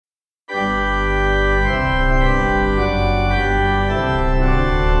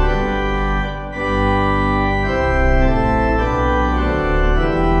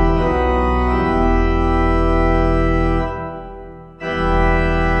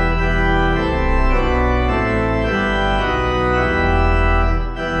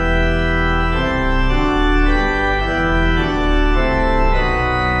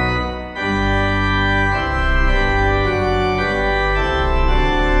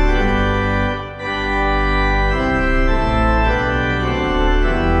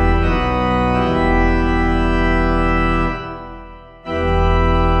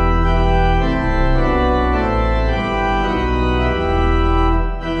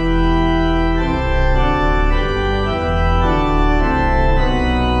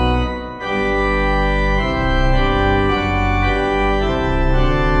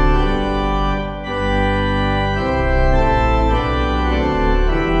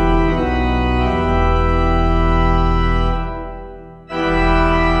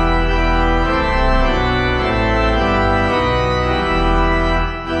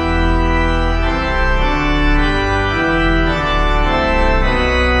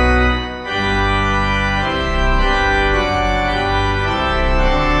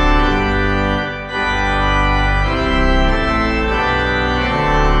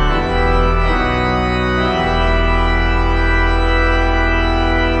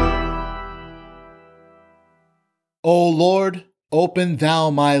O Lord, open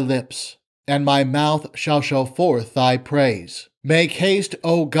thou my lips, and my mouth shall show forth thy praise. Make haste,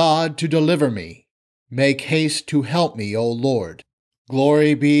 O God, to deliver me. Make haste to help me, O Lord.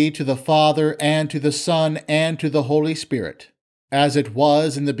 Glory be to the Father, and to the Son, and to the Holy Spirit, as it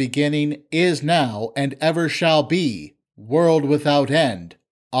was in the beginning, is now, and ever shall be, world without end.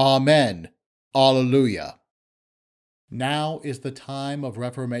 Amen. Alleluia. Now is the time of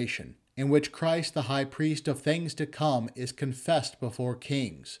Reformation, in which Christ the high priest of things to come is confessed before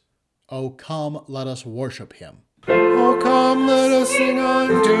kings. O come, let us worship him. O come, let us sing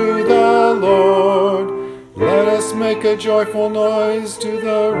unto the Lord. Let us make a joyful noise to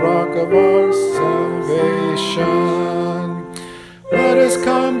the rock of our salvation. Let us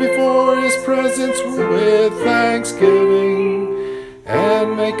come before his presence with thanksgiving,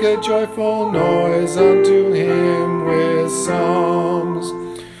 and make a joyful noise unto him with psalms.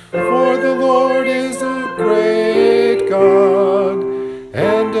 For the Lord is a great God,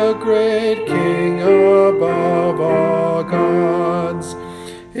 and a great King above all gods.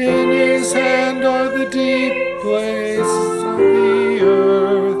 In his hand are the deep places of the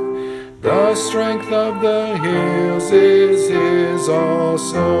earth. The strength of the hills is his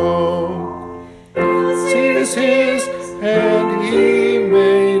also. Sea is his, and he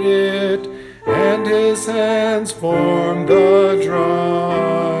made it, and his hands formed the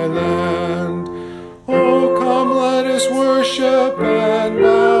dry land. Oh, come, let us worship and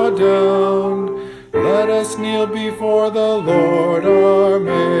bow down. Let us kneel before the Lord our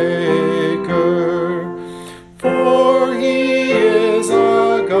Maker. For he is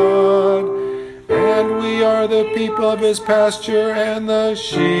our God, and we are the people of his pasture and the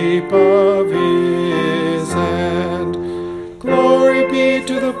sheep of his hand. Glory be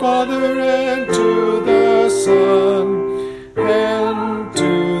to the Father, and to the Son, and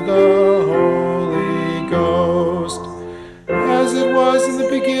to the Holy Ghost, as it was in the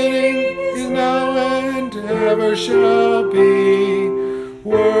beginning, is now, and ever shall be,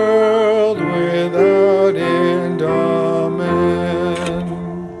 world without end. Amen.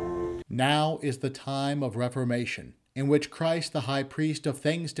 Now is the time of Reformation, in which Christ the high priest of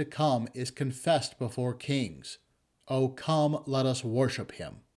things to come is confessed before kings. O come, let us worship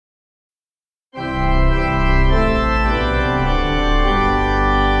him.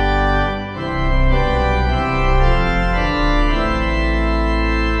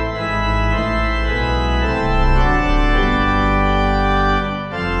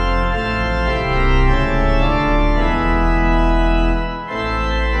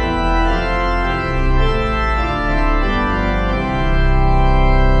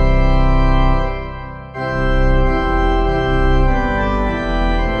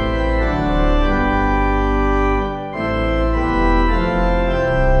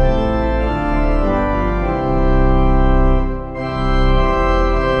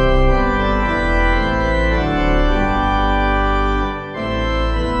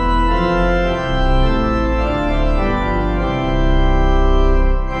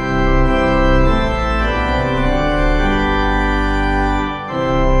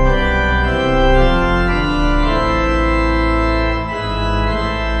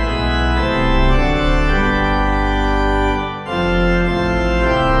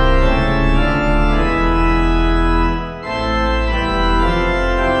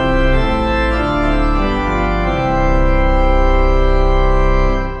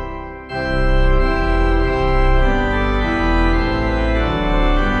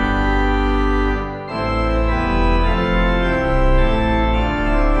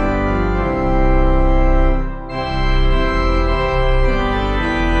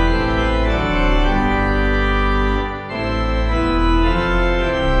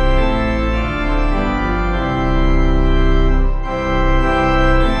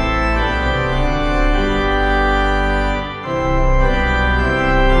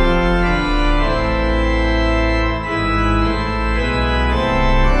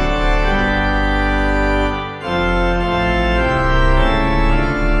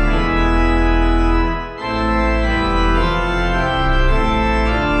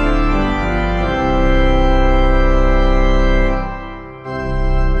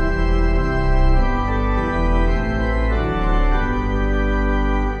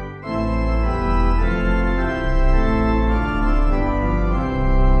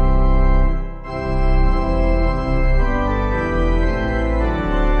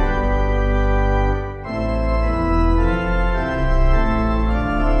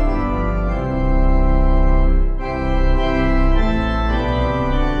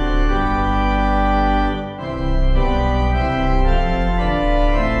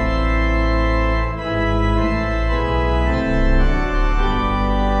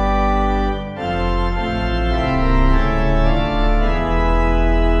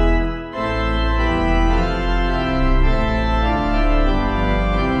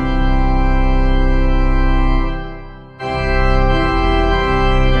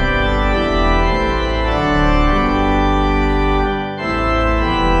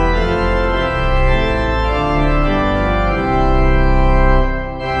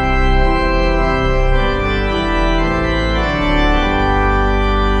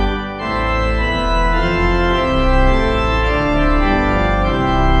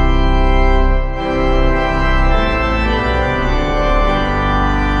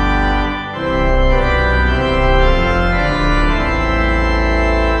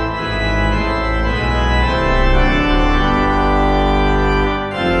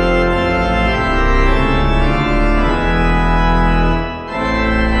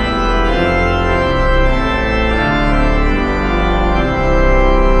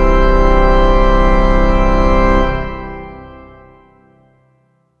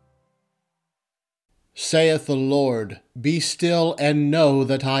 Saith the Lord, Be still and know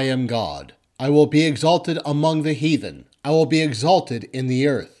that I am God. I will be exalted among the heathen. I will be exalted in the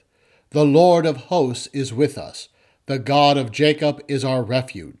earth. The Lord of hosts is with us. The God of Jacob is our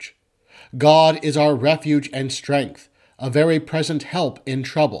refuge. God is our refuge and strength, a very present help in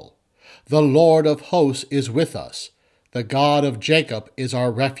trouble. The Lord of hosts is with us. The God of Jacob is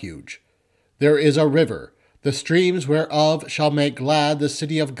our refuge. There is a river, the streams whereof shall make glad the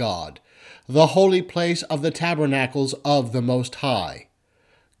city of God, the holy place of the tabernacles of the Most High.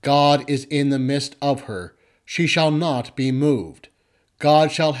 God is in the midst of her. She shall not be moved.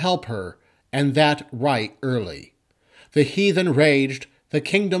 God shall help her, and that right early. The heathen raged, the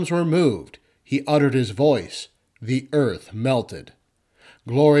kingdoms were moved. He uttered his voice, the earth melted.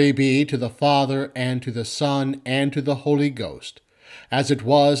 Glory be to the Father, and to the Son, and to the Holy Ghost, as it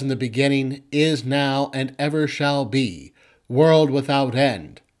was in the beginning, is now, and ever shall be, world without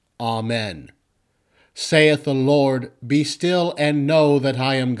end. Amen. Saith the Lord, Be still and know that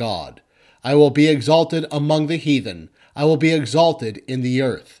I am God. I will be exalted among the heathen. I will be exalted in the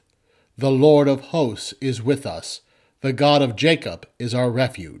earth. The Lord of hosts is with us. The God of Jacob is our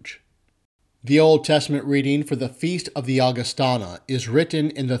refuge. The Old Testament reading for the Feast of the Augustana is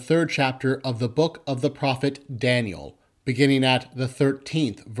written in the 3rd chapter of the book of the prophet Daniel, beginning at the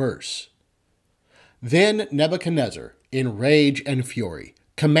 13th verse. Then Nebuchadnezzar, in rage and fury,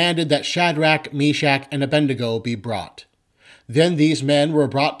 commanded that Shadrach, Meshach, and Abednego be brought. Then these men were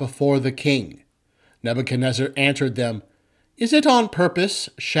brought before the king. Nebuchadnezzar answered them, Is it on purpose,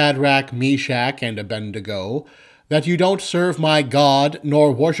 Shadrach, Meshach, and Abednego, that you don't serve my God,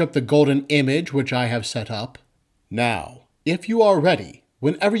 nor worship the golden image which I have set up? Now, if you are ready,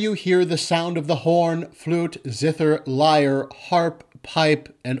 whenever you hear the sound of the horn, flute, zither, lyre, harp,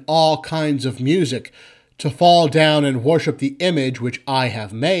 pipe, and all kinds of music, to fall down and worship the image which I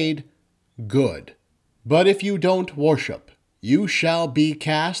have made, good. But if you don't worship, you shall be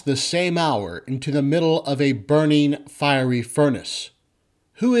cast the same hour into the middle of a burning fiery furnace.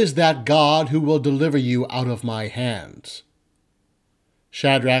 Who is that God who will deliver you out of my hands?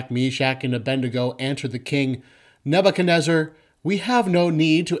 Shadrach, Meshach, and Abednego answered the king, Nebuchadnezzar, we have no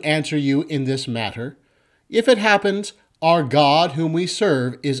need to answer you in this matter. If it happens, our God whom we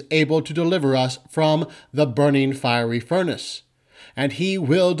serve is able to deliver us from the burning fiery furnace, and he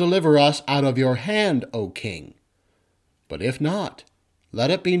will deliver us out of your hand, O king. But if not,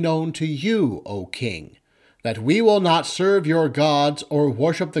 let it be known to you, O king, that we will not serve your gods or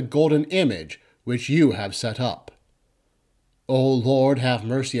worship the golden image which you have set up. O Lord, have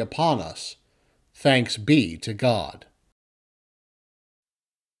mercy upon us. Thanks be to God.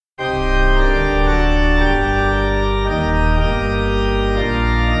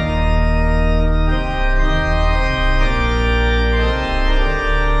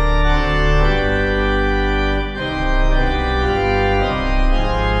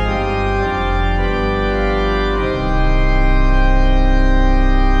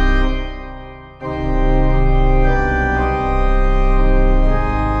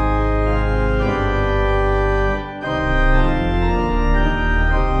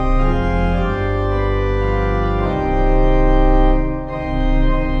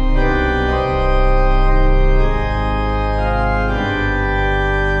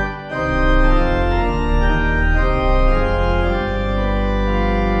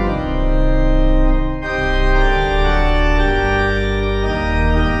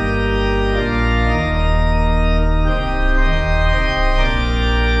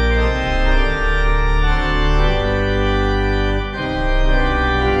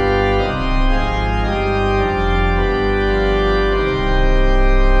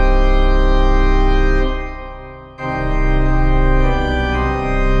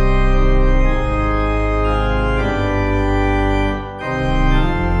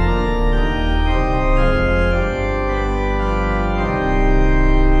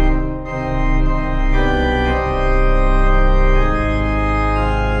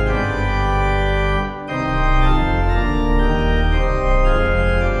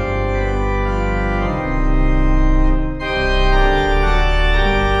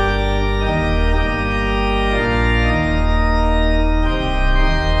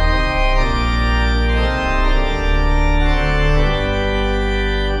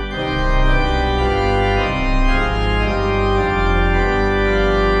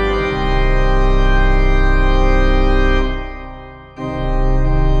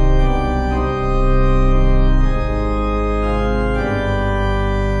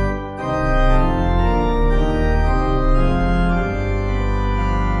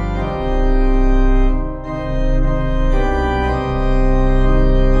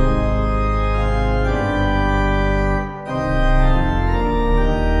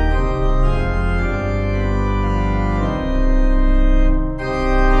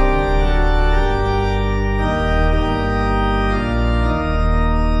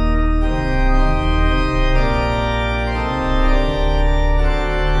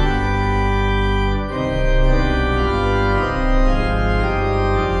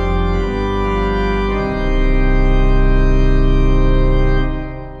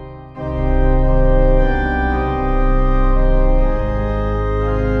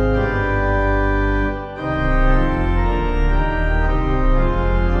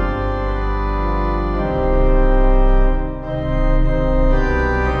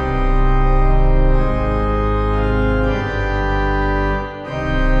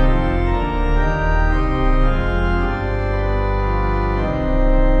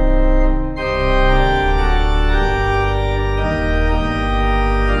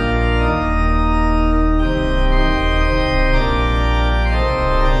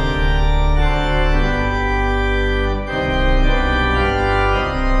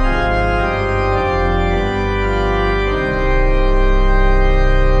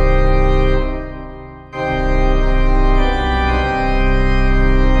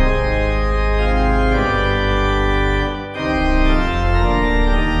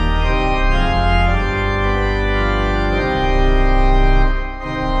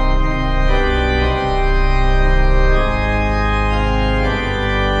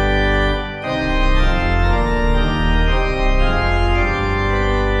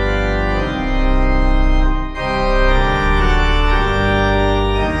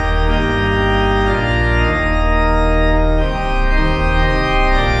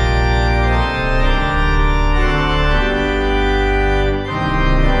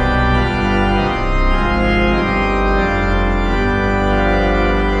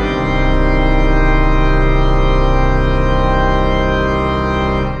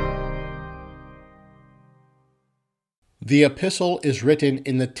 The epistle is written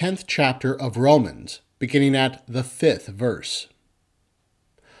in the 10th chapter of Romans, beginning at the 5th verse.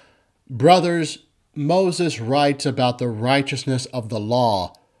 Brothers, Moses writes about the righteousness of the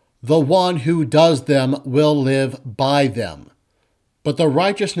law. The one who does them will live by them. But the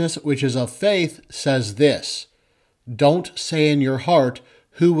righteousness which is of faith says this, don't say in your heart,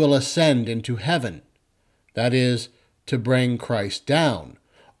 who will ascend into heaven? That is, to bring Christ down.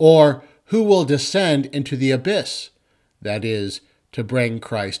 Or, who will descend into the abyss? That is, to bring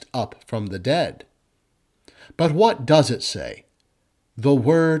Christ up from the dead. But what does it say? The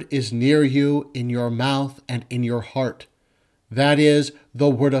word is near you, in your mouth and in your heart. That is,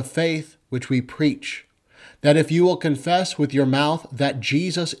 the word of faith which we preach. That if you will confess with your mouth that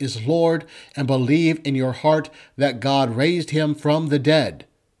Jesus is Lord and believe in your heart that God raised him from the dead,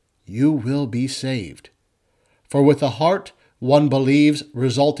 you will be saved. For with the heart one believes,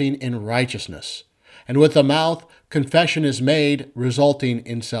 resulting in righteousness, and with the mouth confession is made, resulting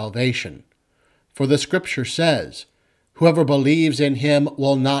in salvation. For the Scripture says, whoever believes in him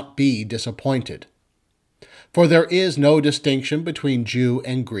will not be disappointed. For there is no distinction between Jew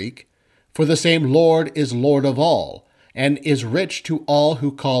and Greek, for the same Lord is Lord of all, and is rich to all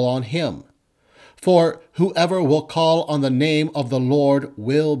who call on him. For whoever will call on the name of the Lord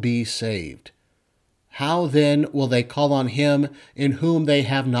will be saved. How then will they call on him in whom they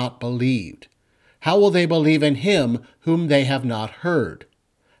have not believed? How will they believe in him whom they have not heard?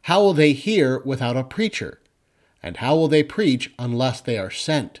 How will they hear without a preacher? And how will they preach unless they are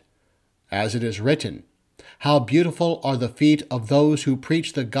sent? As it is written, how beautiful are the feet of those who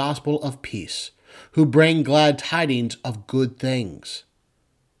preach the gospel of peace, who bring glad tidings of good things.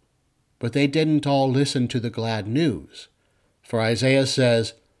 But they didn't all listen to the glad news. For Isaiah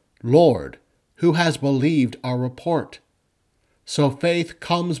says, Lord, who has believed our report? So faith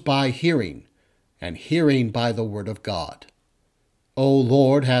comes by hearing, and hearing by the word of God. O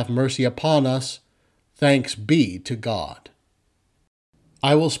Lord, have mercy upon us. Thanks be to God.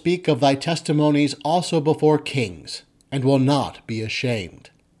 I will speak of thy testimonies also before kings, and will not be ashamed.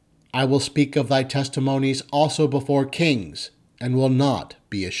 I will speak of thy testimonies also before kings, and will not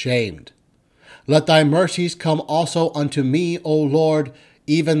be ashamed. Let thy mercies come also unto me, O Lord,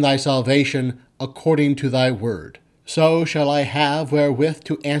 even thy salvation, according to thy word. So shall I have wherewith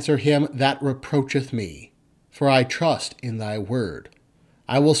to answer him that reproacheth me, for I trust in thy word.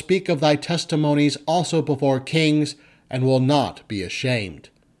 I will speak of thy testimonies also before kings, and will not be ashamed.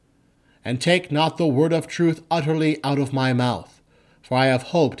 And take not the word of truth utterly out of my mouth, for I have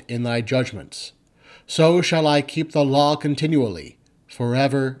hoped in thy judgments. So shall I keep the law continually,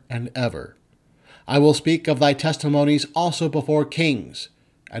 forever and ever. I will speak of thy testimonies also before kings,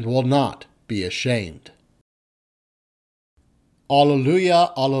 and will not be ashamed.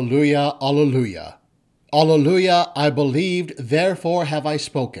 Alleluia, alleluia, alleluia. Alleluia, I believed, therefore have I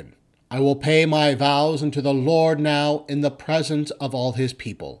spoken. I will pay my vows unto the Lord now in the presence of all his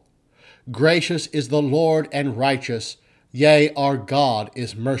people. Gracious is the Lord and righteous, yea, our God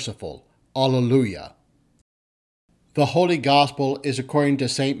is merciful. Alleluia. The Holy Gospel is according to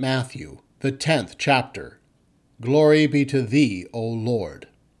St. Matthew, the 10th chapter. Glory be to thee, O Lord.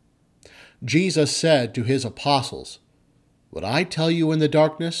 Jesus said to his apostles, What I tell you in the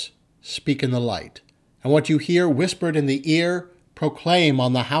darkness, speak in the light, and what you hear whispered in the ear, proclaim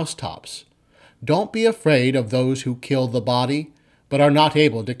on the housetops. Don't be afraid of those who kill the body, but are not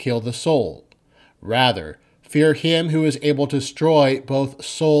able to kill the soul. Rather, fear him who is able to destroy both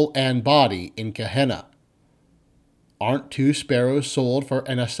soul and body in Gehenna. Aren't 2 sparrows sold for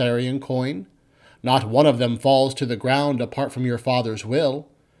an assarian coin? Not one of them falls to the ground apart from your Father's will.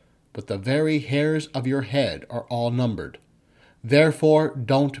 But the very hairs of your head are all numbered. Therefore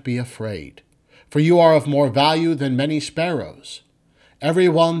don't be afraid, for you are of more value than many sparrows. Every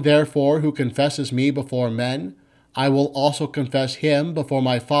one, therefore, who confesses me before men, I will also confess him before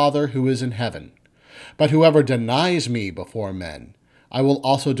my Father who is in heaven. But whoever denies me before men, I will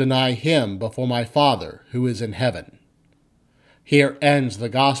also deny him before my Father who is in heaven. Here ends the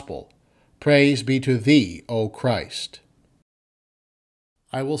Gospel. Praise be to thee, O Christ.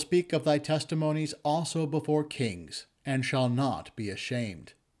 I will speak of thy testimonies also before kings, and shall not be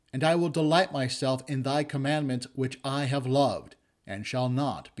ashamed. And I will delight myself in thy commandments which I have loved, and shall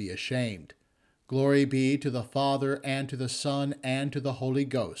not be ashamed. Glory be to the Father, and to the Son, and to the Holy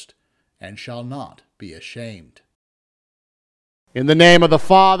Ghost, and shall not be ashamed. In the name of the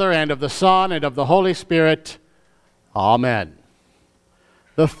Father, and of the Son, and of the Holy Spirit, Amen.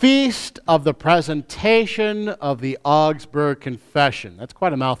 The feast of the presentation of the Augsburg Confession. That's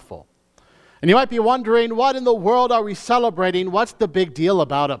quite a mouthful. And you might be wondering, what in the world are we celebrating? What's the big deal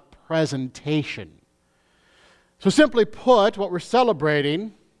about a presentation? So simply put, what we're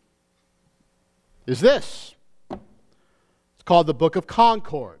celebrating is this. It's called the Book of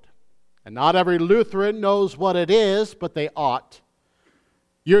Concord. And not every Lutheran knows what it is, but they ought.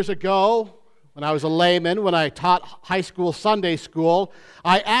 Years ago, when I was a layman, when I taught high school Sunday school,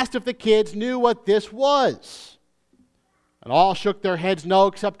 I asked if the kids knew what this was. And all shook their heads no,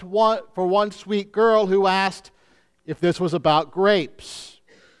 except for one sweet girl who asked if this was about grapes.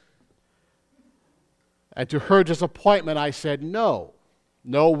 And to her disappointment, I said, no.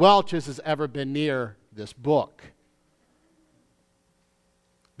 No Welch's has ever been near this book.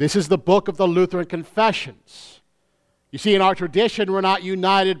 This is the book of the Lutheran Confessions. You see, in our tradition, we're not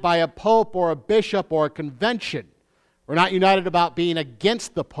united by a pope or a bishop or a convention. We're not united about being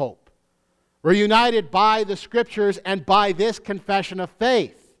against the pope. We're united by the Scriptures and by this confession of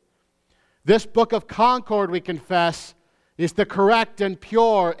faith. This Book of Concord, we confess, is the correct and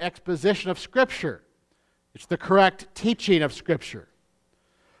pure exposition of Scripture. It's the correct teaching of Scripture.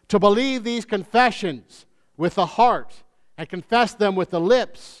 To believe these confessions with the heart and confess them with the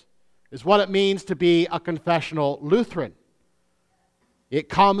lips is what it means to be a confessional Lutheran. It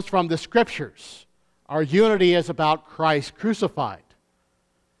comes from the Scriptures. Our unity is about Christ crucified.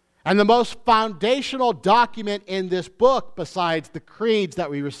 And the most foundational document in this book, besides the creeds that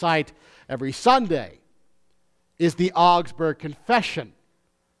we recite every Sunday, is the Augsburg Confession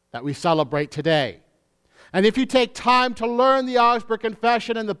that we celebrate today. And if you take time to learn the Augsburg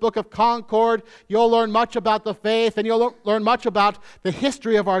Confession and the Book of Concord, you'll learn much about the faith and you'll learn much about the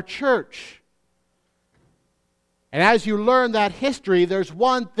history of our church. And as you learn that history, there's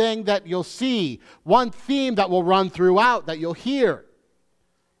one thing that you'll see, one theme that will run throughout, that you'll hear.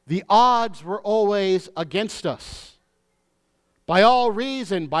 The odds were always against us. By all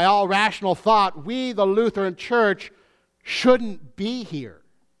reason, by all rational thought, we, the Lutheran Church, shouldn't be here.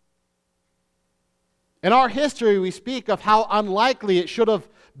 In our history, we speak of how unlikely it should have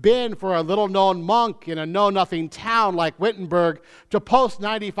been for a little-known monk in a know-nothing town like Wittenberg to post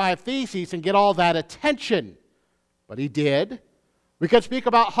 95 Theses and get all that attention. But he did. We could speak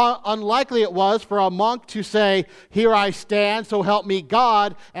about how unlikely it was for a monk to say, "Here I stand, so help me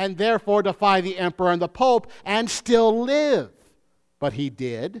God," and therefore defy the emperor and the pope and still live. But he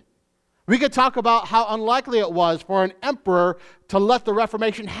did. We could talk about how unlikely it was for an emperor to let the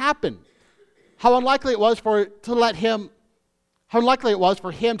Reformation happen. How unlikely it was for him to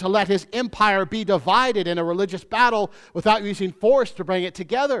let his empire be divided in a religious battle without using force to bring it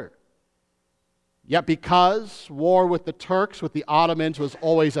together. Yet because war with the Turks, with the Ottomans, was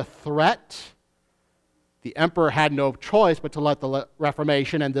always a threat, the emperor had no choice but to let the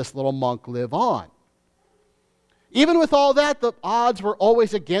Reformation and this little monk live on. Even with all that, the odds were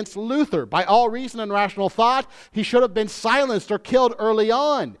always against Luther. By all reason and rational thought, he should have been silenced or killed early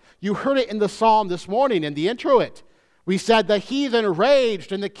on. You heard it in the psalm this morning in the introit. We said the heathen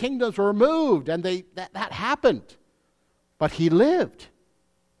raged and the kingdoms were moved, and that happened. But he lived.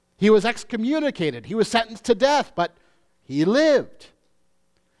 He was excommunicated. He was sentenced to death, but he lived.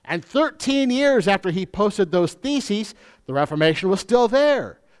 And 13 years after he posted those theses, the Reformation was still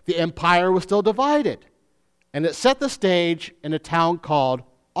there. The empire was still divided. And it set the stage in a town called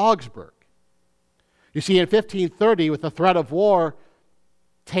Augsburg. You see, in 1530, with the threat of war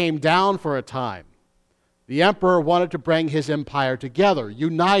tamed down for a time, the emperor wanted to bring his empire together,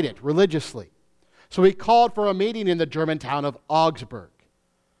 unite it religiously. So he called for a meeting in the German town of Augsburg.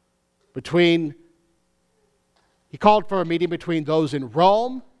 He called for a meeting between those in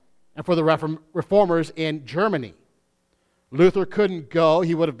Rome and for the reformers in Germany. Luther couldn't go.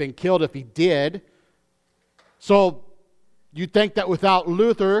 He would have been killed if he did. So you'd think that without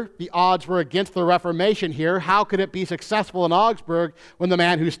Luther, the odds were against the Reformation here. How could it be successful in Augsburg when the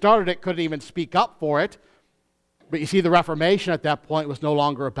man who started it couldn't even speak up for it? But you see, the Reformation at that point was no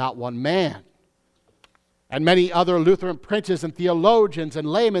longer about one man. And many other Lutheran princes and theologians and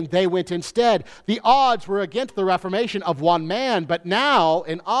laymen, they went instead. The odds were against the Reformation of one man, but now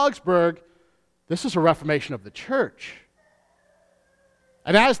in Augsburg, this is a Reformation of the church.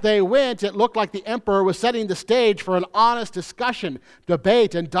 And as they went, it looked like the emperor was setting the stage for an honest discussion,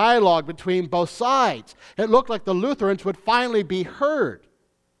 debate, and dialogue between both sides. It looked like the Lutherans would finally be heard.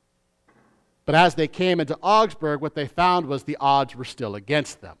 But as they came into Augsburg, what they found was the odds were still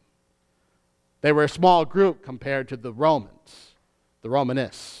against them. They were a small group compared to the Romans, the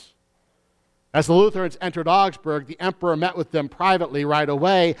Romanists. As the Lutherans entered Augsburg, the emperor met with them privately right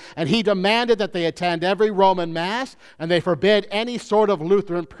away, and he demanded that they attend every Roman Mass, and they forbid any sort of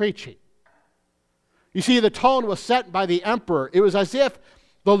Lutheran preaching. You see, the tone was set by the emperor. It was as if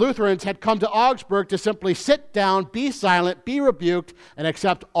the Lutherans had come to Augsburg to simply sit down, be silent, be rebuked, and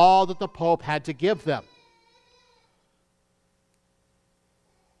accept all that the Pope had to give them.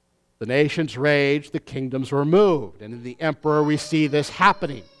 The nations raged, the kingdoms were moved. And in the emperor, we see this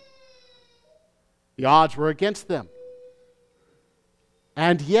happening. The odds were against them.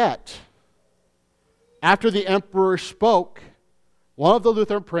 And yet, after the emperor spoke, one of the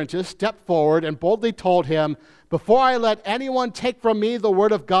Lutheran princes stepped forward and boldly told him, "Before I let anyone take from me the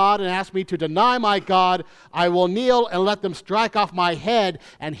word of God and ask me to deny my God, I will kneel and let them strike off my head."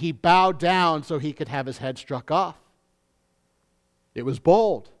 And he bowed down so he could have his head struck off. It was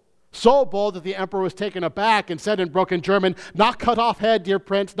bold. So bold that the emperor was taken aback and said in broken German, "Not cut off head, dear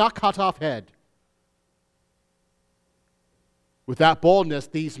prince, not cut off head." With that boldness,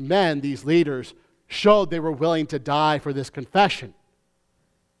 these men, these leaders, showed they were willing to die for this confession.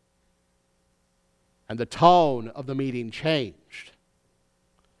 And the tone of the meeting changed.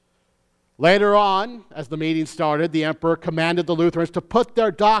 Later on, as the meeting started, the emperor commanded the Lutherans to put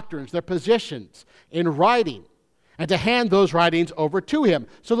their doctrines, their positions, in writing, and to hand those writings over to him.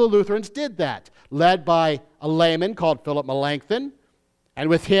 So the Lutherans did that, led by a layman called Philip Melanchthon, and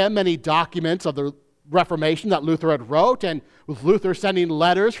with him many documents of the Reformation that Luther had wrote, and with Luther sending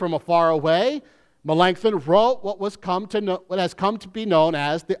letters from afar away, Melanchthon wrote what has come to be known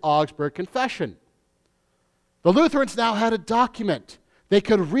as the Augsburg Confession. The Lutherans now had a document they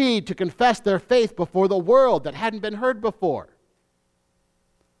could read to confess their faith before the world that hadn't been heard before.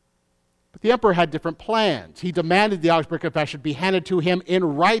 But the emperor had different plans. He demanded the Augsburg Confession be handed to him in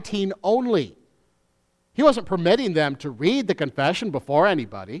writing only. He wasn't permitting them to read the confession before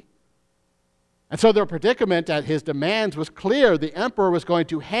anybody. And so their predicament at his demands was clear. The emperor was going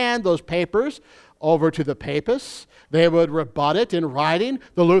to hand those papers over to the papists. They would rebut it in writing.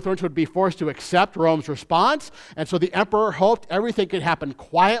 The Lutherans would be forced to accept Rome's response. And so the emperor hoped everything could happen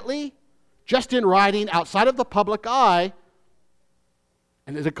quietly, just in writing, outside of the public eye,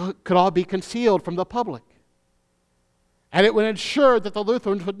 and it could all be concealed from the public. And it would ensure that the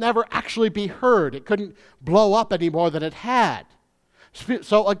Lutherans would never actually be heard. It couldn't blow up any more than it had.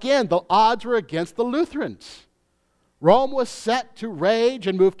 So again, the odds were against the Lutherans. Rome was set to rage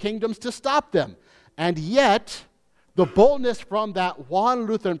and move kingdoms to stop them. And yet, the boldness from that one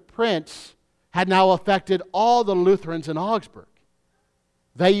Lutheran prince had now affected all the Lutherans in Augsburg.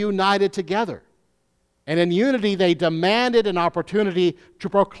 They united together. And in unity, they demanded an opportunity to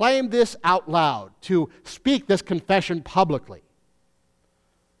proclaim this out loud, to speak this confession publicly.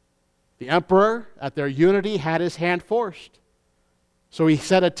 The emperor, at their unity, had his hand forced. So he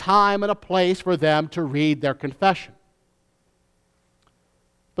set a time and a place for them to read their confession.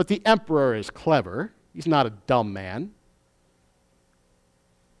 But the emperor is clever. He's not a dumb man.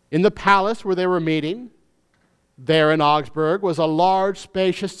 In the palace where they were meeting, there in Augsburg, was a large,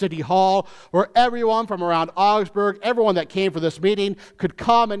 spacious city hall where everyone from around Augsburg, everyone that came for this meeting, could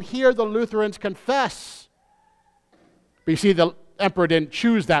come and hear the Lutherans confess. But you see, the emperor didn't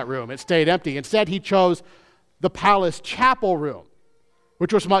choose that room. It stayed empty. Instead, he chose the palace chapel room,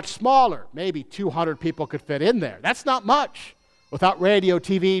 which was much smaller. Maybe 200 people could fit in there. That's not much. Without radio,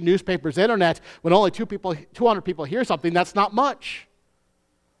 TV, newspapers, internet, when only 200 people hear something, that's not much.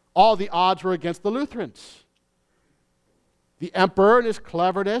 All the odds were against the Lutherans. The emperor, in his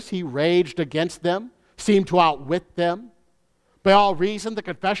cleverness, he raged against them, seemed to outwit them. By all reason, the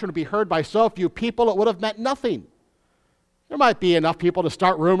confession would be heard by so few people, it would have meant nothing. There might be enough people to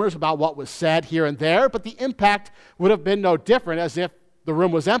start rumors about what was said here and there, but the impact would have been no different as if the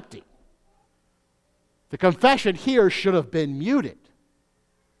room was empty. The confession here should have been muted.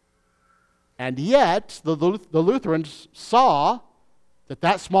 And yet, the Lutherans saw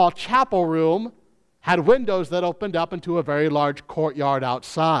that small chapel room had windows that opened up into a very large courtyard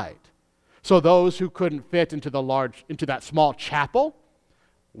outside. So those who couldn't fit into that small chapel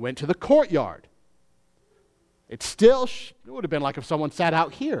went to the courtyard. It would have been like if someone sat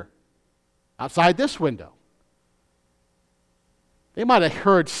out here, outside this window. They might have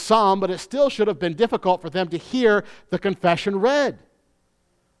heard some, but it still should have been difficult for them to hear the confession read.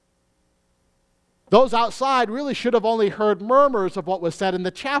 Those outside really should have only heard murmurs of what was said in the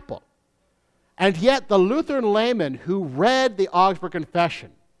chapel. And yet the Lutheran layman who read the Augsburg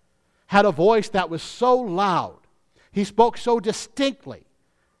Confession had a voice that was so loud, he spoke so distinctly,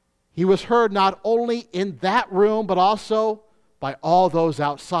 he was heard not only in that room, but also by all those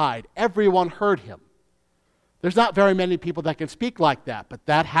outside. Everyone heard him. There's not very many people that can speak like that, but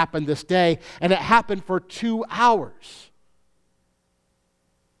that happened this day, and it happened for 2 hours.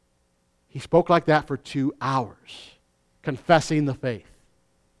 He spoke like that for 2 hours, confessing the faith.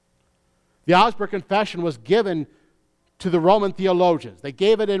 The Augsburg Confession was given to the Roman theologians. They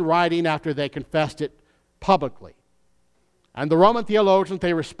gave it in writing after they confessed it publicly. And the Roman theologians,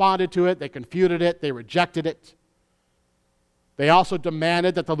 they responded to it, they confuted it, they rejected it. They also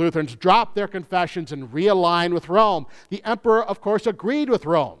demanded that the Lutherans drop their confessions and realign with Rome. The emperor, of course, agreed with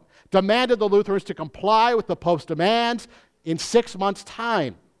Rome, demanded the Lutherans to comply with the Pope's demands in 6 months'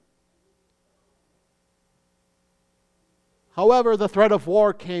 time. However, the threat of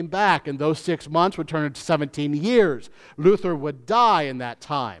war came back, and those 6 months would turn into 17 years. Luther would die in that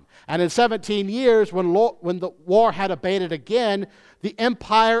time. And in 17 years, when the war had abated again, the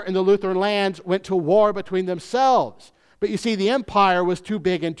empire and the Lutheran lands went to war between themselves. But you see, the empire was too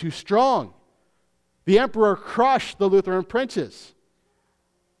big and too strong. The emperor crushed the Lutheran princes.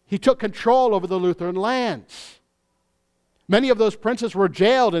 He took control over the Lutheran lands. Many of those princes were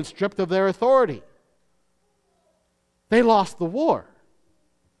jailed and stripped of their authority. They lost the war.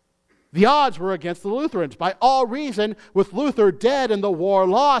 The odds were against the Lutherans. By all reason, with Luther dead and the war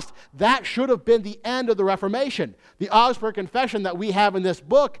lost, that should have been the end of the Reformation. The Augsburg Confession that we have in this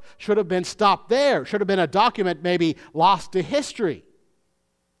book should have been stopped there. Should have been a document maybe lost to history.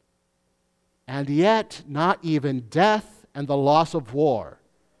 And yet, not even death and the loss of war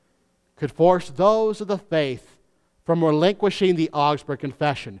could force those of the faith from relinquishing the Augsburg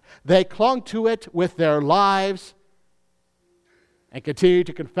Confession. They clung to it with their lives and continue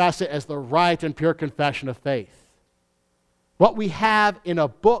to confess it as the right and pure confession of faith. What we have in a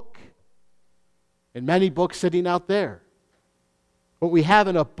book, in many books sitting out there, what we have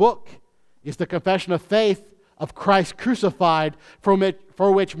in a book is the confession of faith of Christ crucified,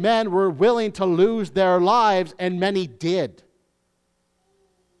 for which men were willing to lose their lives, and many did.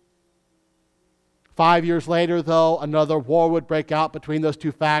 5 years later, though, another war would break out between those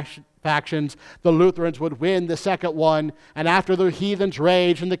two factions. The Lutherans would win the second one, and after the heathens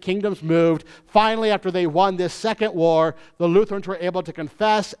raged and the kingdoms moved, finally, after they won this second war, the Lutherans were able to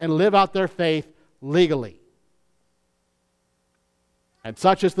confess and live out their faith legally. And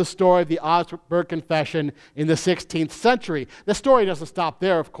such is the story of the Augsburg Confession in the 16th century. The story doesn't stop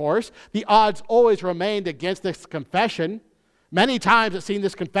there, of course. The odds always remained against this confession. Many times it seemed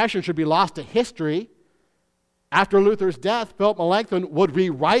this confession should be lost to history. After Luther's death, Philip Melanchthon would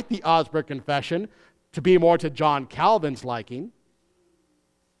rewrite the Augsburg Confession to be more to John Calvin's liking.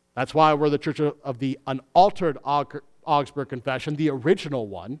 That's why we're the church of the unaltered Augsburg Confession, the original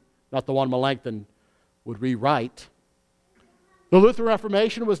one, not the one Melanchthon would rewrite. The Lutheran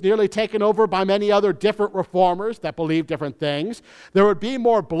Reformation was nearly taken over by many other different reformers that believed different things. There would be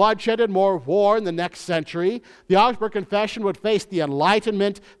more bloodshed and more war in the next century. The Augsburg Confession would face the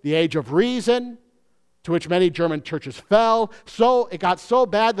Enlightenment, the Age of Reason, to which many German churches fell. So it got so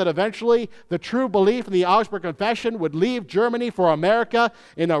bad that eventually the true belief in the Augsburg Confession would leave Germany for America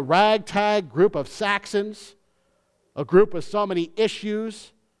in a ragtag group of Saxons, a group with so many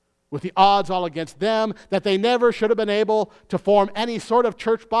issues, with the odds all against them, that they never should have been able to form any sort of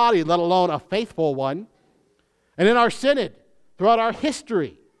church body, let alone a faithful one. And in our synod, throughout our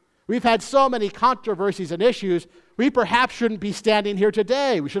history, we've had so many controversies and issues, we perhaps shouldn't be standing here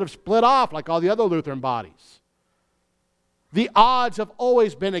today. We should have split off like all the other Lutheran bodies. The odds have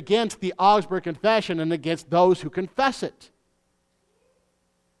always been against the Augsburg Confession and against those who confess it.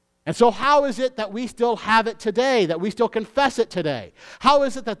 And so how is it that we still have it today, that we still confess it today? How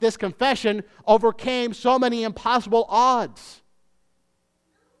is it that this confession overcame so many impossible odds?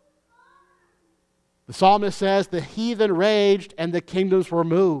 The psalmist says, the heathen raged and the kingdoms were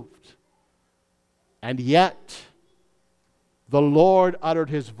moved. And yet, the Lord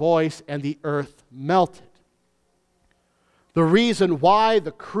uttered his voice and the earth melted. The reason why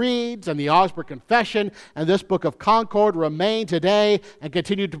the creeds and the Augsburg Confession and this Book of Concord remain today and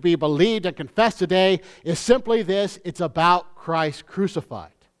continue to be believed and confessed today is simply this: it's about Christ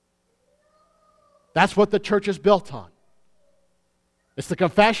crucified. That's what the church is built on. It's the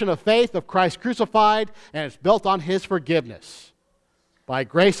confession of faith of Christ crucified, and it's built on his forgiveness. By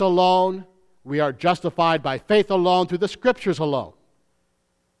grace alone, we are justified by faith alone, through the Scriptures alone.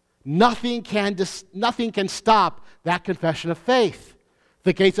 Nothing can stop that confession of faith.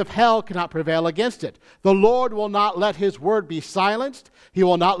 The gates of hell cannot prevail against it. The Lord will not let his word be silenced. He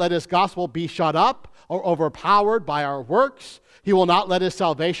will not let his gospel be shut up or overpowered by our works. He will not let his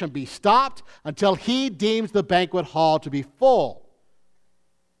salvation be stopped until he deems the banquet hall to be full.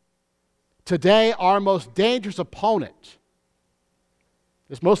 Today, our most dangerous opponent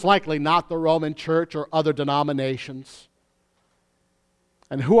is most likely not the Roman Church or other denominations.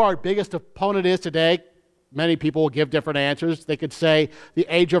 And who our biggest opponent is today, many people will give different answers. They could say the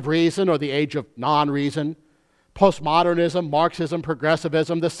age of reason or the age of non-reason, postmodernism, Marxism,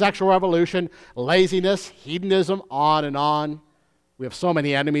 progressivism, the sexual revolution, laziness, hedonism, on and on. We have so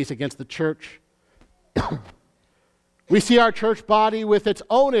many enemies against the church. We see our church body with its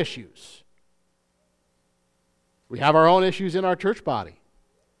own issues. We have our own issues in our church body.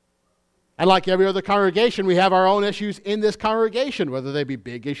 And like every other congregation, we have our own issues in this congregation, whether they be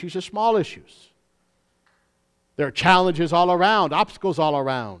big issues or small issues. There are challenges all around, obstacles all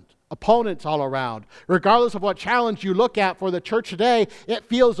around, opponents all around. Regardless of what challenge you look at for the church today, it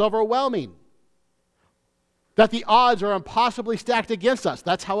feels overwhelming. That the odds are impossibly stacked against us.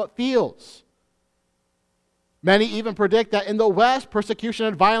 That's how it feels. Many even predict that in the West, persecution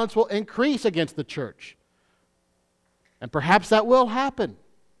and violence will increase against the church. And perhaps that will happen.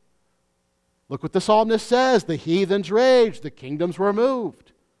 Look what the psalmist says, the heathens raged, the kingdoms were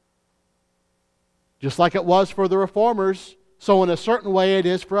moved. Just like it was for the reformers, so in a certain way it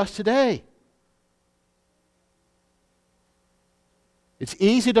is for us today. It's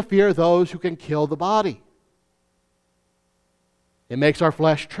easy to fear those who can kill the body. It makes our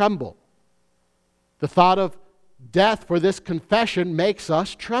flesh tremble. The thought of death for this confession makes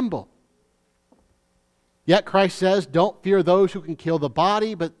us tremble. Yet Christ says, don't fear those who can kill the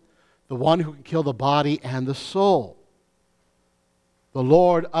body, but the one who can kill the body and the soul. The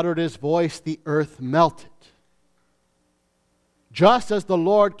Lord uttered his voice, the earth melted. Just as the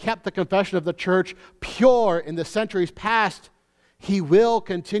Lord kept the confession of the church pure in the centuries past, he will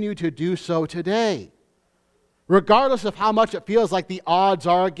continue to do so today, regardless of how much it feels like the odds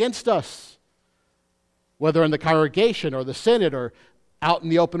are against us, whether in the congregation or the synod or out in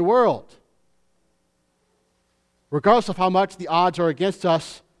the open world. Regardless of how much the odds are against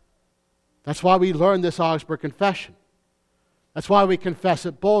us, that's why we learn this Augsburg Confession. That's why we confess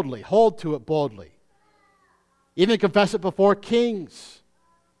it boldly, hold to it boldly. Even confess it before kings.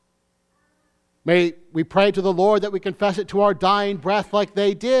 May we pray to the Lord that we confess it to our dying breath like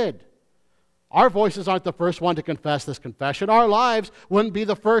they did. Our voices aren't the first one to confess this confession. Our lives wouldn't be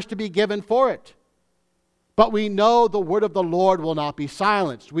the first to be given for it. But we know the word of the Lord will not be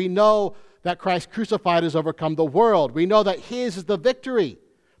silenced. We know that Christ crucified has overcome the world. We know that his is the victory,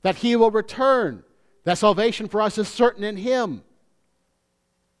 that he will return, that salvation for us is certain in him.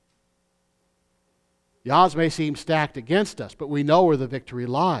 The odds may seem stacked against us, but we know where the victory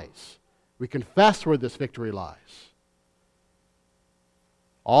lies. We confess where this victory lies.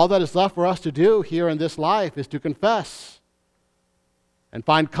 All that is left for us to do here in this life is to confess and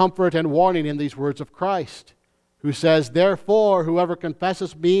find comfort and warning in these words of Christ, who says, therefore, whoever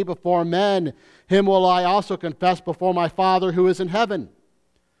confesses me before men, him will I also confess before my Father who is in heaven.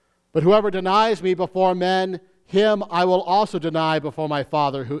 But whoever denies me before men, him I will also deny before my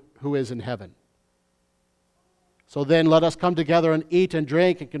Father who is in heaven. So then let us come together and eat and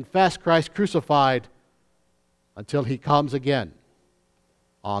drink and confess Christ crucified until he comes again.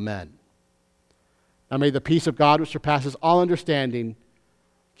 Amen. Now may the peace of God, which surpasses all understanding,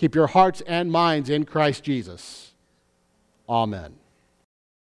 keep your hearts and minds in Christ Jesus. Amen.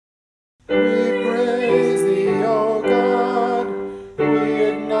 We praise thee, O God. We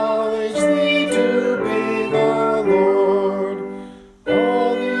acknowledge thee to be the Lord.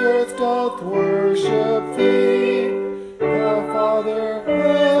 All the earth doth worship thee, the Father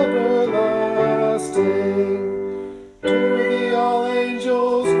everlasting. To thee all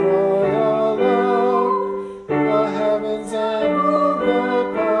angels cry aloud, the heavens and all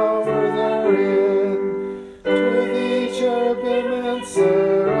the power therein. To thee cherubim and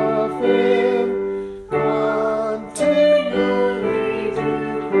seraphim continually do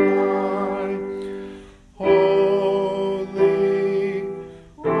cry, holy,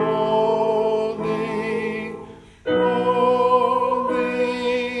 holy, holy,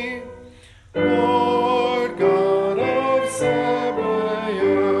 Lord God of Sabaoth.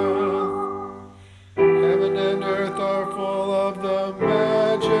 Heaven and earth are full of the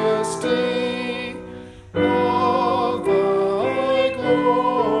majesty of thy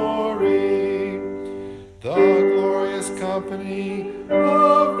glory. The glorious company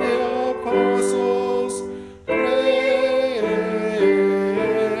of the apostles praise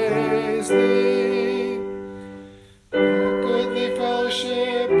thee. The goodly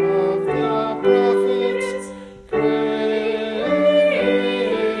fellowship of the prophets praise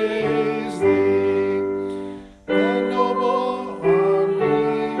thee. The noble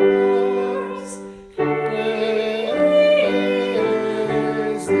armies praise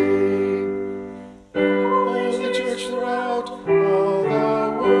thee. Holy Church throughout all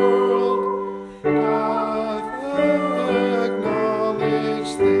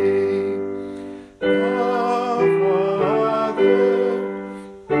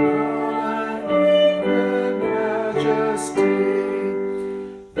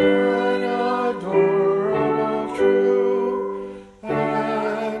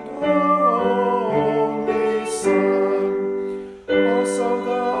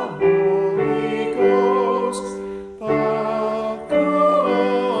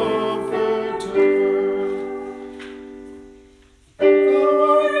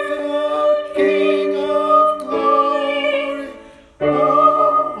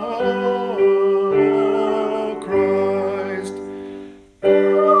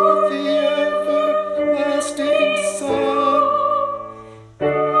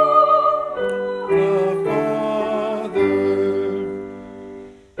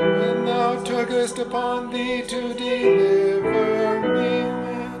insist upon thee to deliver me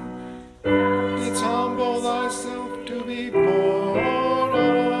when didst humble thyself to be born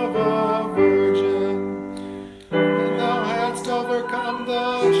of a virgin, and thou hadst overcome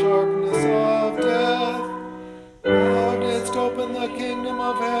the sharpness of death. Thou didst open the kingdom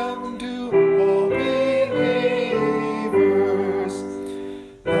of heaven to all believers.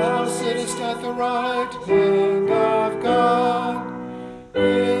 Thou sittest at the right hand of God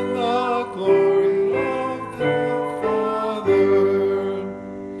in the glory of the Father.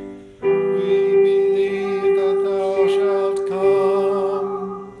 We believe that thou shalt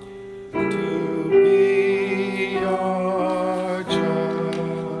come to be our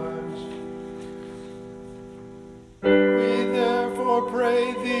judge. We therefore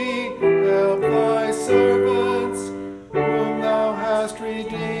pray thee, help thy servants, whom thou hast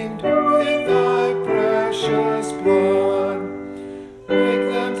redeemed with thy precious blood. Make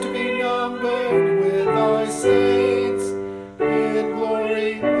them to be numbered with thy saints in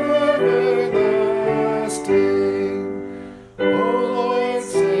glory everlasting. O Lord,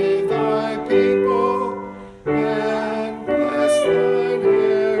 save thy people and bless thine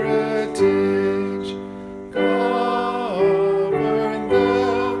heritage. Govern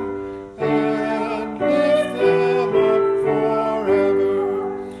them and lift them up forever.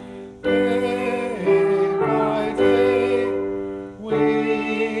 Day by day we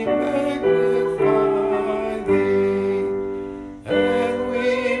magnify thee, and we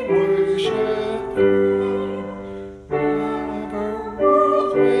worship thee, forever,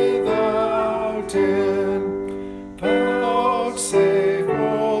 world without end. Vouchsafe, O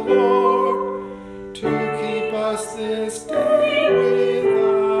Lord, to keep us this day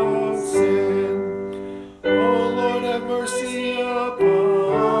without sin. O Lord, have mercy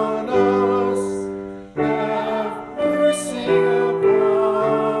upon us. Have mercy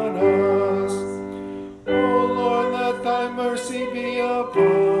upon us. O Lord, let thy mercy be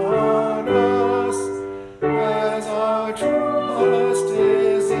upon us, as our trust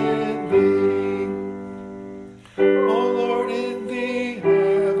is in thee. O Lord, in thee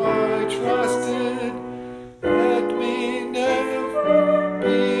have I trusted. Let me never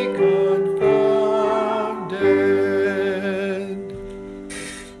be confounded.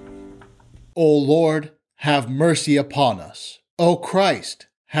 O Lord, have mercy upon us. O Christ,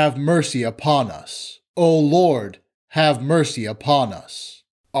 have mercy upon us. O Lord, have mercy upon us.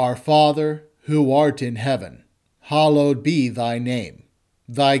 Our Father, who art in heaven, hallowed be thy name.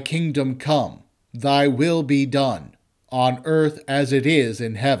 Thy kingdom come, thy will be done, on earth as it is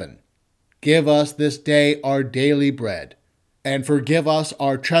in heaven. Give us this day our daily bread, and forgive us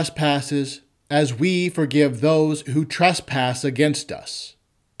our trespasses, as we forgive those who trespass against us.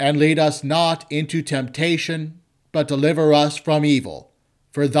 And lead us not into temptation, but deliver us from evil.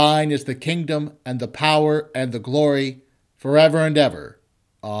 For thine is the kingdom, and the power, and the glory, forever and ever.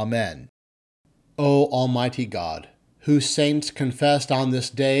 Amen. O Almighty God, whose saints confessed on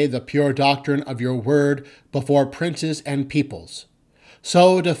this day the pure doctrine of your word before princes and peoples,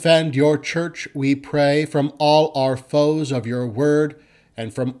 so defend your church, we pray, from all our foes of your word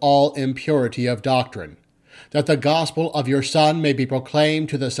and from all impurity of doctrine, that the gospel of your Son may be proclaimed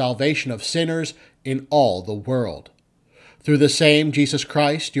to the salvation of sinners in all the world. Through the same Jesus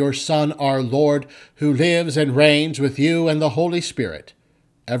Christ, your Son, our Lord, who lives and reigns with you and the Holy Spirit,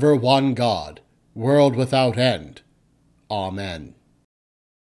 ever one God, world without end. Amen.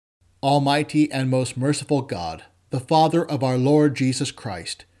 Almighty and most merciful God, the Father of our Lord Jesus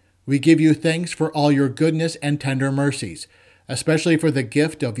Christ, we give you thanks for all your goodness and tender mercies, especially for the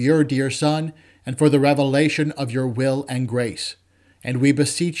gift of your dear Son and for the revelation of your will and grace. And we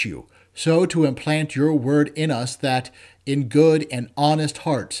beseech you so to implant your word in us that, in good and honest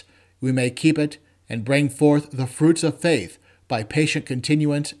hearts, we may keep it and bring forth the fruits of faith by patient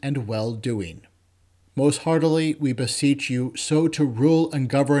continuance and well-doing. Most heartily we beseech you so to rule and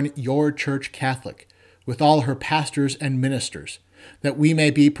govern your Church Catholic, with all her pastors and ministers, that we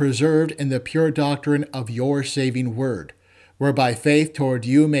may be preserved in the pure doctrine of your saving word, whereby faith toward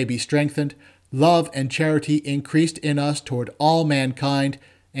you may be strengthened, love and charity increased in us toward all mankind,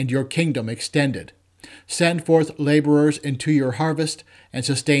 and your kingdom extended. Send forth laborers into your harvest, and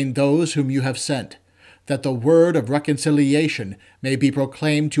sustain those whom you have sent, that the word of reconciliation may be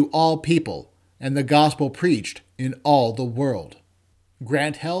proclaimed to all people, and the gospel preached in all the world.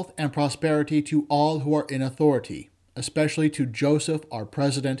 Grant health and prosperity to all who are in authority, especially to Joseph, our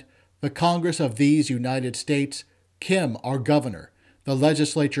President, the Congress of these United States, Kim, our Governor, the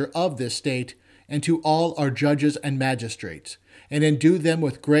legislature of this state, and to all our judges and magistrates, and endue them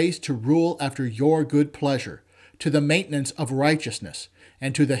with grace to rule after your good pleasure, to the maintenance of righteousness,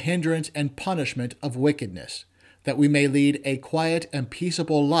 and to the hindrance and punishment of wickedness, that we may lead a quiet and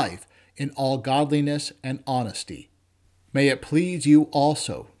peaceable life in all godliness and honesty. May it please you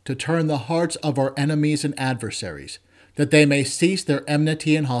also to turn the hearts of our enemies and adversaries, that they may cease their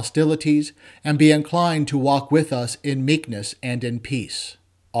enmity and hostilities, and be inclined to walk with us in meekness and in peace.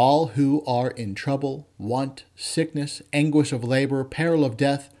 All who are in trouble, want, sickness, anguish of labor, peril of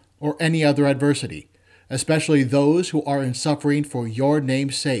death, or any other adversity, especially those who are in suffering for your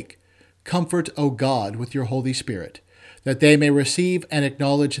name's sake, comfort, O God, with your Holy Spirit, that they may receive and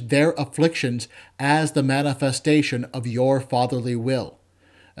acknowledge their afflictions as the manifestation of your fatherly will.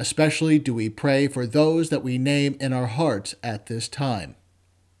 Especially do we pray for those that we name in our hearts at this time.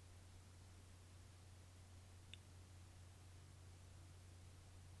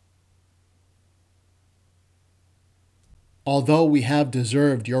 Although we have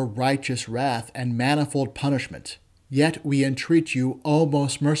deserved your righteous wrath and manifold punishments, yet we entreat you, O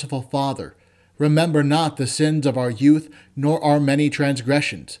most merciful Father, remember not the sins of our youth, nor our many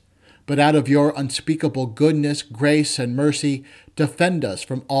transgressions, but out of your unspeakable goodness, grace, and mercy, defend us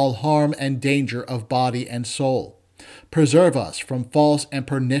from all harm and danger of body and soul. Preserve us from false and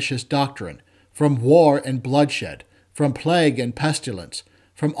pernicious doctrine, from war and bloodshed, from plague and pestilence,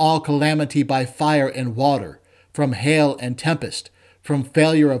 from all calamity by fire and water, from hail and tempest, from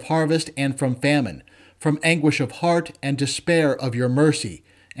failure of harvest and from famine, from anguish of heart and despair of your mercy,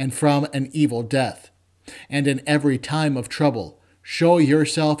 and from an evil death. And in every time of trouble, show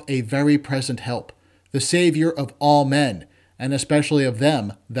yourself a very present help, the Savior of all men, and especially of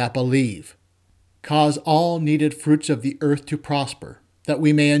them that believe. Cause all needed fruits of the earth to prosper, that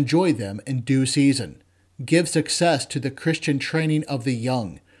we may enjoy them in due season. Give success to the Christian training of the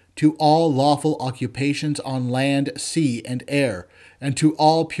young, to all lawful occupations on land, sea, and air, and to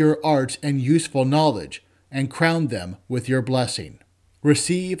all pure arts and useful knowledge, and crown them with your blessing.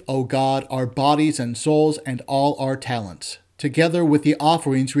 Receive, O God, our bodies and souls and all our talents, together with the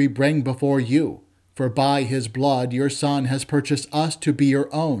offerings we bring before you. For by his blood your Son has purchased us to be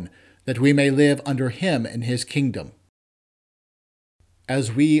your own, that we may live under him in his kingdom.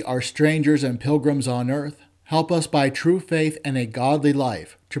 As we are strangers and pilgrims on earth, help us by true faith and a godly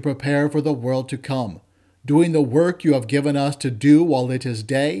life to prepare for the world to come, doing the work you have given us to do while it is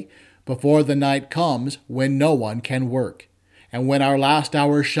day, before the night comes when no one can work. And when our last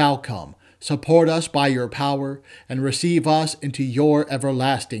hour shall come, support us by your power, and receive us into your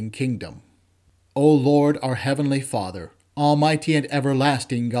everlasting kingdom. O Lord, our heavenly Father, almighty and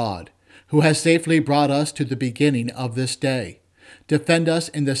everlasting God, who has safely brought us to the beginning of this day, defend us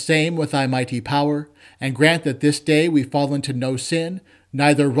in the same with thy mighty power, and grant that this day we fall into no sin,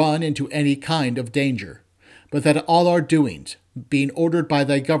 neither run into any kind of danger, but that all our doings, being ordered by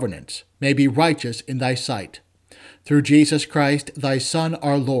thy governance, may be righteous in thy sight. Through Jesus Christ, thy Son,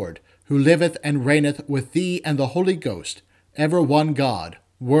 our Lord, who liveth and reigneth with thee and the Holy Ghost, ever one God,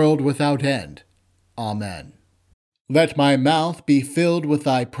 world without end. Amen. Let my mouth be filled with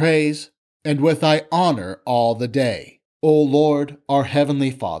thy praise, and with thy honor all the day. O Lord, our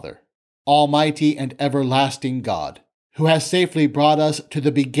heavenly Father, almighty and everlasting God, who has safely brought us to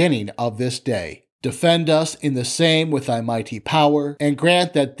the beginning of this day, defend us in the same with thy mighty power, and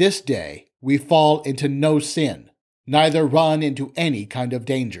grant that this day we fall into no sin, neither run into any kind of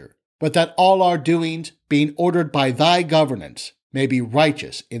danger, but that all our doings, being ordered by thy governance, may be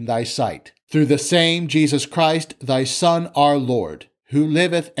righteous in thy sight. Through the same Jesus Christ, thy Son, our Lord, who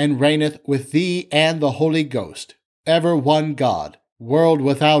liveth and reigneth with thee and the Holy Ghost, ever one God, world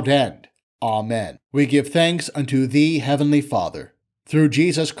without end. Amen. We give thanks unto thee, heavenly Father, through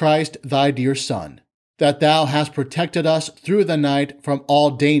Jesus Christ, thy dear Son, that thou hast protected us through the night from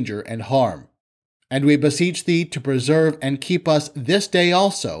all danger and harm. And we beseech thee to preserve and keep us this day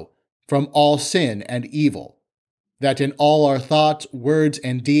also from all sin and evil, that in all our thoughts, words,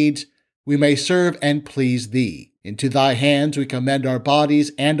 and deeds we may serve and please thee. Into thy hands we commend our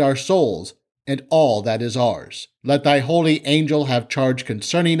bodies and our souls, and all that is ours. Let thy holy angel have charge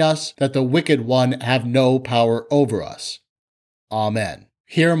concerning us, that the wicked one have no power over us. Amen.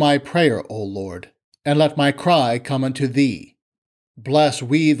 Hear my prayer, O Lord, and let my cry come unto thee. Bless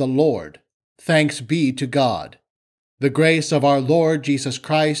we the Lord. Thanks be to God. The grace of our Lord Jesus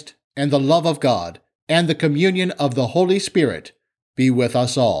Christ, and the love of God, and the communion of the Holy Spirit be with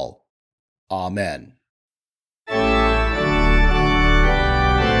us all. Amen.